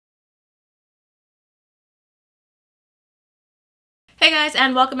Hey guys,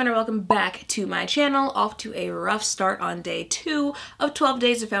 and welcome back to my channel. Off to a rough start on day 2 of 12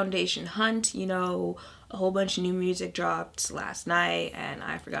 days of foundation hunt. You know, a whole bunch of new music dropped last night and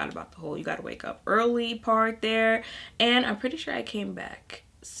I forgot about the whole you gotta wake up early part there. And I'm pretty sure I came back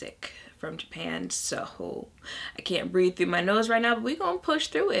sick from Japan, so I can't breathe through my nose right now, but we're gonna push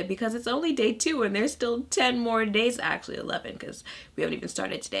through it because it's only day 2 and there's still 10 more days, actually 11 because we haven't even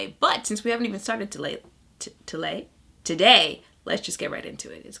started today. But since we haven't even started today, let's just get right into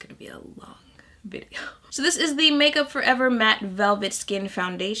it. It's gonna be a long video. So this is the Makeup Forever Matte Velvet Skin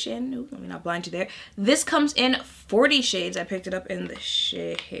Foundation. Ooh, let me not blind you there. This comes in 40 shades. I picked it up in the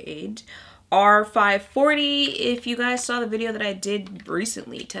shade R540. If you guys saw the video that I did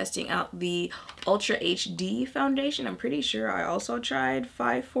recently testing out the Ultra HD foundation, I'm pretty sure I also tried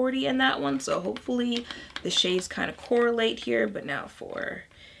 540 in that one. So hopefully the shades kind of correlate here. But now for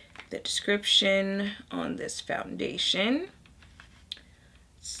the description on this foundation.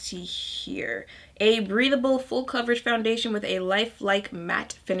 See here, a breathable full coverage foundation with a lifelike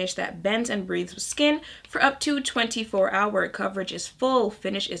matte finish that bends and breathes with skin for up to 24-hour. Coverage is full,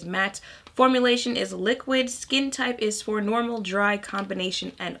 finish is matte, formulation is liquid, skin type is for normal, dry,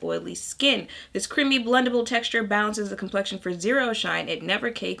 combination, and oily skin. This creamy blendable texture balances the complexion for zero shine. It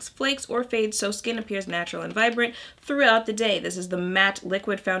never cakes, flakes, or fades, so skin appears natural and vibrant throughout the day. This is the matte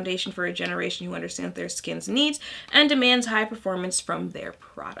liquid foundation for a generation who understands their skin's needs and demands high performance from their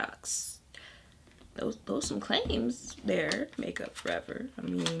products. Those some claims there, Makeup Forever. I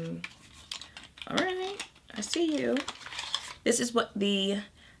mean, all right, I see you. This is what the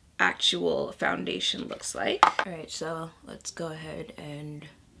actual foundation looks like. All right, so let's go ahead and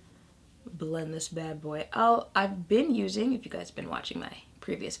blend this bad boy out. I've been using, if you guys have been watching my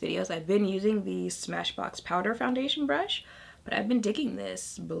previous videos, I've been using the Smashbox powder foundation brush, but I've been digging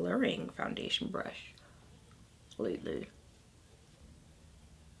this blurring foundation brush lately.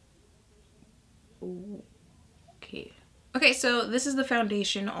 Okay, so this is the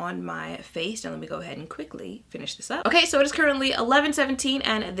foundation on my face. Now let me go ahead and quickly finish this up. Okay, so it is currently 11:17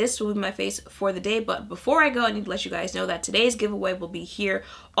 and this will be my face for the day. But before I go, I need to let you guys know that today's giveaway will be here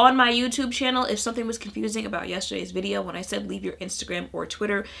on my YouTube channel. If something was confusing about yesterday's video when I said leave your Instagram or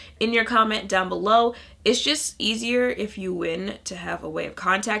Twitter in your comment down below, it's just easier if you win to have a way of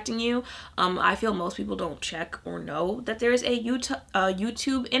contacting you. I feel most people don't check or know that there's a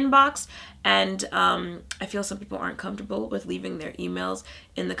YouTube inbox, and I feel some people aren't comfortable with leaving their emails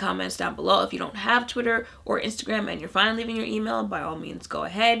in the comments down below. If you don't have Twitter or Instagram and you're fine leaving your email, by all means go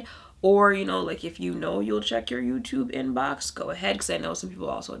ahead. Or, you know, like if you know you'll check your YouTube inbox, go ahead, because I know some people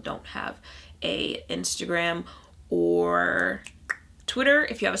also don't have a Instagram or Twitter.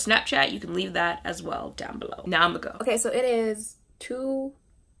 If you have a Snapchat, you can leave that as well down below. Now I'm gonna go. Okay, so it is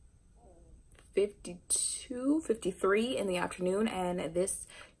 2:53 in the afternoon, and this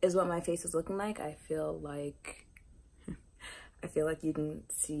is what my face is looking like. I feel like you can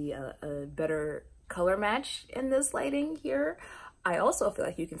see a better color match in this lighting here. I also feel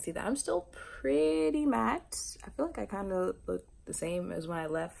like you can see that I'm still pretty matte. I feel like I kind of look the same as when I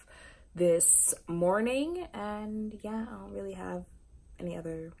left this morning, and yeah, I don't really have any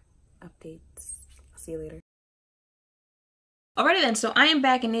other updates. I'll see you later. Alrighty then, so I am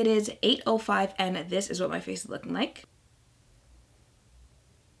back and it is 8:05 and this is what my face is looking like.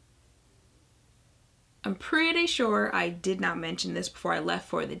 I'm pretty sure I did not mention this before I left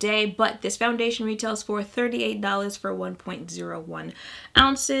for the day, but this foundation retails for $38 for 1.01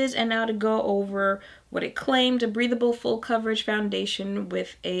 ounces. And now to go over what it claimed: a breathable full coverage foundation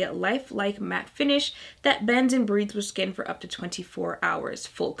with a lifelike matte finish that bends and breathes with skin for up to 24 hours.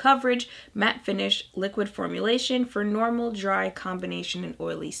 Full coverage, matte finish, liquid formulation for normal, dry, combination, and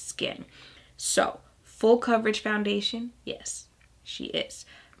oily skin. So, full coverage foundation, yes, she is.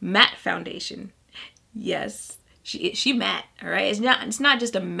 Matte foundation, yes, she matte, all right? It's not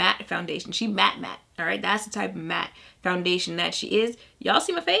just a matte foundation. She matte, all right? That's the type of matte foundation that she is. Y'all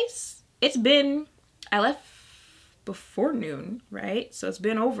see my face? I left before noon, right? So it's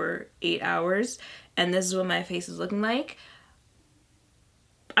been over 8 hours, and this is what my face is looking like.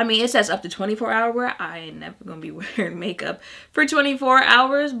 I mean, it says up to 24 hour. I ain't never gonna be wearing makeup for 24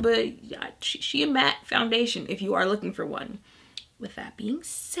 hours, but yeah, she a matte foundation if you are looking for one. With that being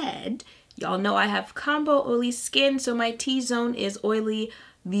said, y'all know I have combo oily skin, so my T-zone is oily.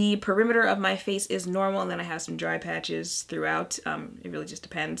 The perimeter of my face is normal, and then I have some dry patches throughout. It really just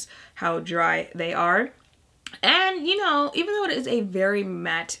depends how dry they are. And, you know, even though it is a very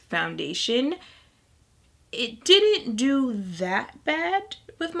matte foundation, it didn't do that bad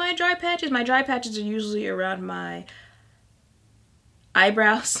with my dry patches. My dry patches are usually around my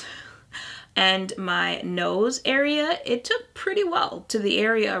eyebrows. and my nose area, it took pretty well to the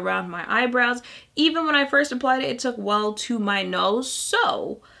area around my eyebrows. Even when I first applied it, it took well to my nose.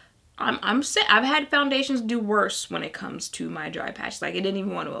 So I'm set. I've had foundations do worse when it comes to my dry patches. Like, I didn't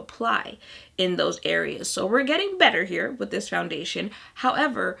even want to apply in those areas. So we're getting better here with this foundation.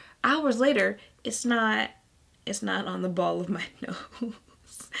 However, hours later, it's not on the ball of my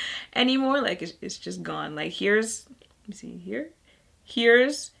nose anymore. Like, it's just gone. Like, here's, let me see here.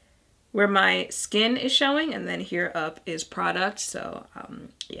 Here's where my skin is showing, and then here up is product. So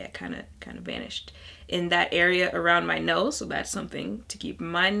yeah, kind of vanished in that area around my nose. So that's something to keep in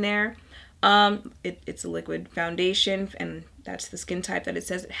mind there. It's a liquid foundation, and that's the skin type that it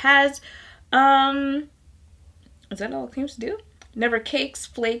says it has. Is that all it seems to do? Never cakes,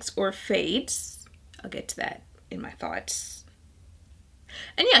 flakes, or fades. I'll get to that in my thoughts.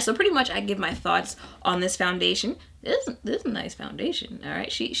 And yeah, so pretty much I give my thoughts on this foundation. This is a nice foundation, all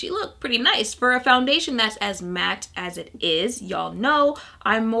right? She looked pretty nice for a foundation that's as matte as it is. Y'all know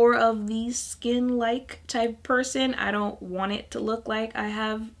I'm more of the skin-like type person. I don't want it to look like I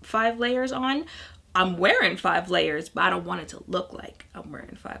have 5 layers on. I'm wearing 5 layers, but I don't want it to look like I'm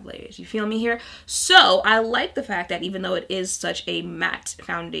wearing 5 layers. You feel me here? So I like the fact that even though it is such a matte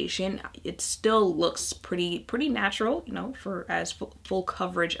foundation, it still looks pretty natural, you know, for as full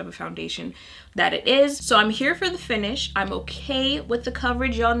coverage of a foundation that it is. So I'm here for the finish. I'm okay with the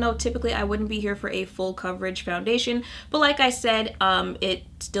coverage. Y'all know typically I wouldn't be here for a full coverage foundation, but like I said, it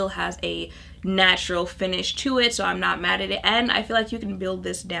still has a natural finish to it, so I'm not mad at it. And I feel like you can build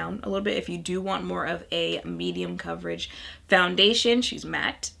this down a little bit if you do want more of a medium coverage foundation. She's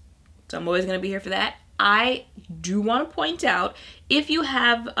matte, so I'm always going to be here for that. I do want to point out, if you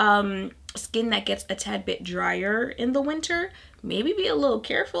have skin that gets a tad bit drier in the winter, maybe be a little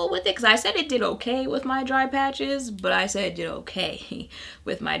careful with it, because I said it did okay with my dry patches, but I said it did okay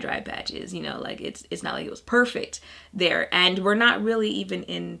with my dry patches. You know, like it's not like it was perfect there. And we're not really even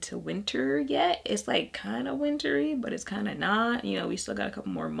into winter yet. It's like kind of wintry, but it's kind of not. You know, we still got a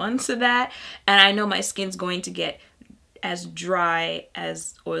couple more months of that. And I know my skin's going to get as dry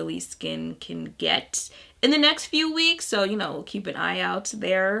as oily skin can get in the next few weeks, so you know, keep an eye out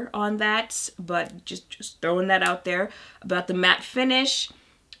there on that. But just throwing that out there about the matte finish.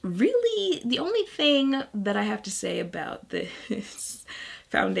 Really, the only thing that I have to say about this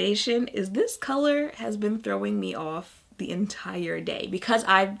foundation is this color has been throwing me off the entire day, because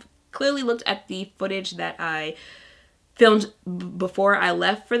I've clearly looked at the footage that I filmed before I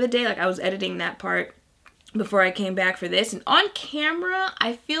left for the day. Like, I was editing that part before I came back for this, and on camera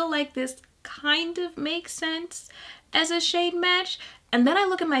I feel like this kind of makes sense as a shade match. And then I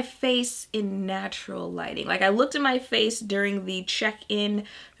look at my face in natural lighting. Like, I looked at my face during the check-in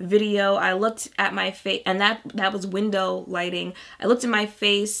video. I looked at my face, and that was window lighting. I looked at my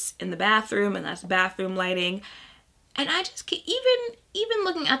face in the bathroom, and that's bathroom lighting. And I just even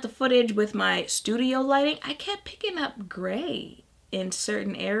looking at the footage with my studio lighting, I kept picking up gray in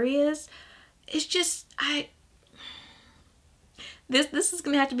certain areas. It's just, this is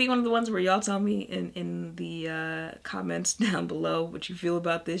gonna have to be one of the ones where y'all tell me in the comments down below what you feel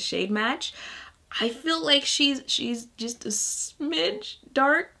about this shade match. I feel like she's just a smidge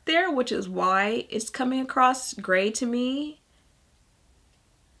dark there, which is why it's coming across gray to me.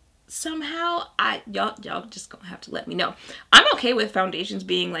 Somehow, y'all just gonna have to let me know. I'm okay with foundations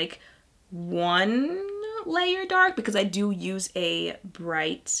being like 1 layer dark, because I do use a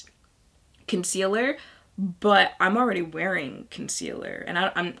bright concealer, but I'm already wearing concealer, and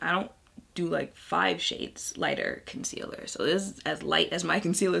I don't do like 5 shades lighter concealer, so this is as light as my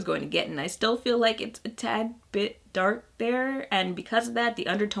concealer is going to get, and I still feel like it's a tad bit dark there, and because of that, the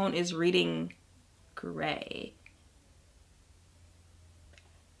undertone is reading gray.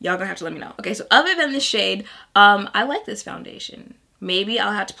 Y'all gonna have to let me know. Okay, so other than the shade, I like this foundation. Maybe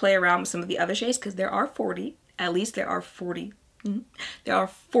I'll have to play around with some of the other shades, because there are 40, at least there are 40. There are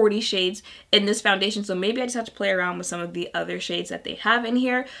 40 shades in this foundation, so maybe I just have to play around with some of the other shades that they have in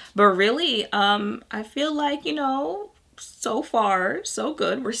here. But really, I feel like, you know, so far so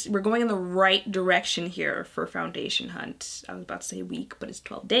good. We're going in the right direction here for foundation hunt. I was about to say week, but it's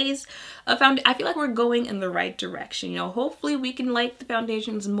 12 days of I feel like we're going in the right direction. You know, hopefully we can like the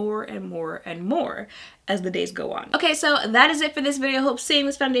foundations more and more and more as the days go on. Okay, so that is it for this video. I hope seeing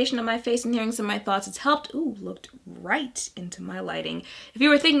this foundation on my face and hearing some of my thoughts has helped. Ooh, looked right into my lighting. If you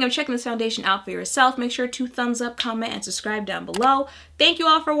were thinking of checking this foundation out for yourself, make sure to thumbs up, comment, and subscribe down below. Thank you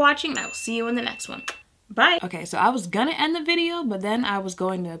all for watching, and I will see you in the next one. Bye. Okay, so I was gonna end the video, but then I was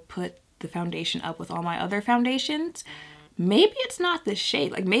going to put the foundation up with all my other foundations. Maybe it's not the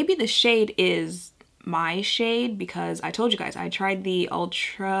shade. Like, maybe the shade is my shade because I told you guys I tried the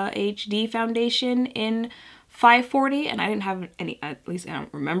Ultra HD foundation in 540 and I didn't have any, at least I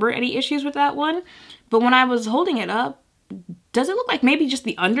don't remember any issues with that one. But when I was holding it up, does it look like maybe just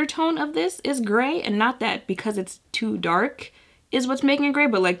the undertone of this is gray and not that because it's too dark is what's making it gray,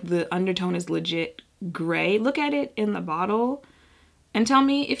 but like the undertone is legit gray. Look at it in the bottle and tell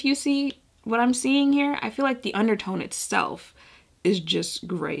me if you see what I'm seeing here. I feel like the undertone itself is just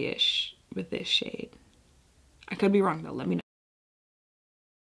grayish with this shade. I could be wrong though, let me know.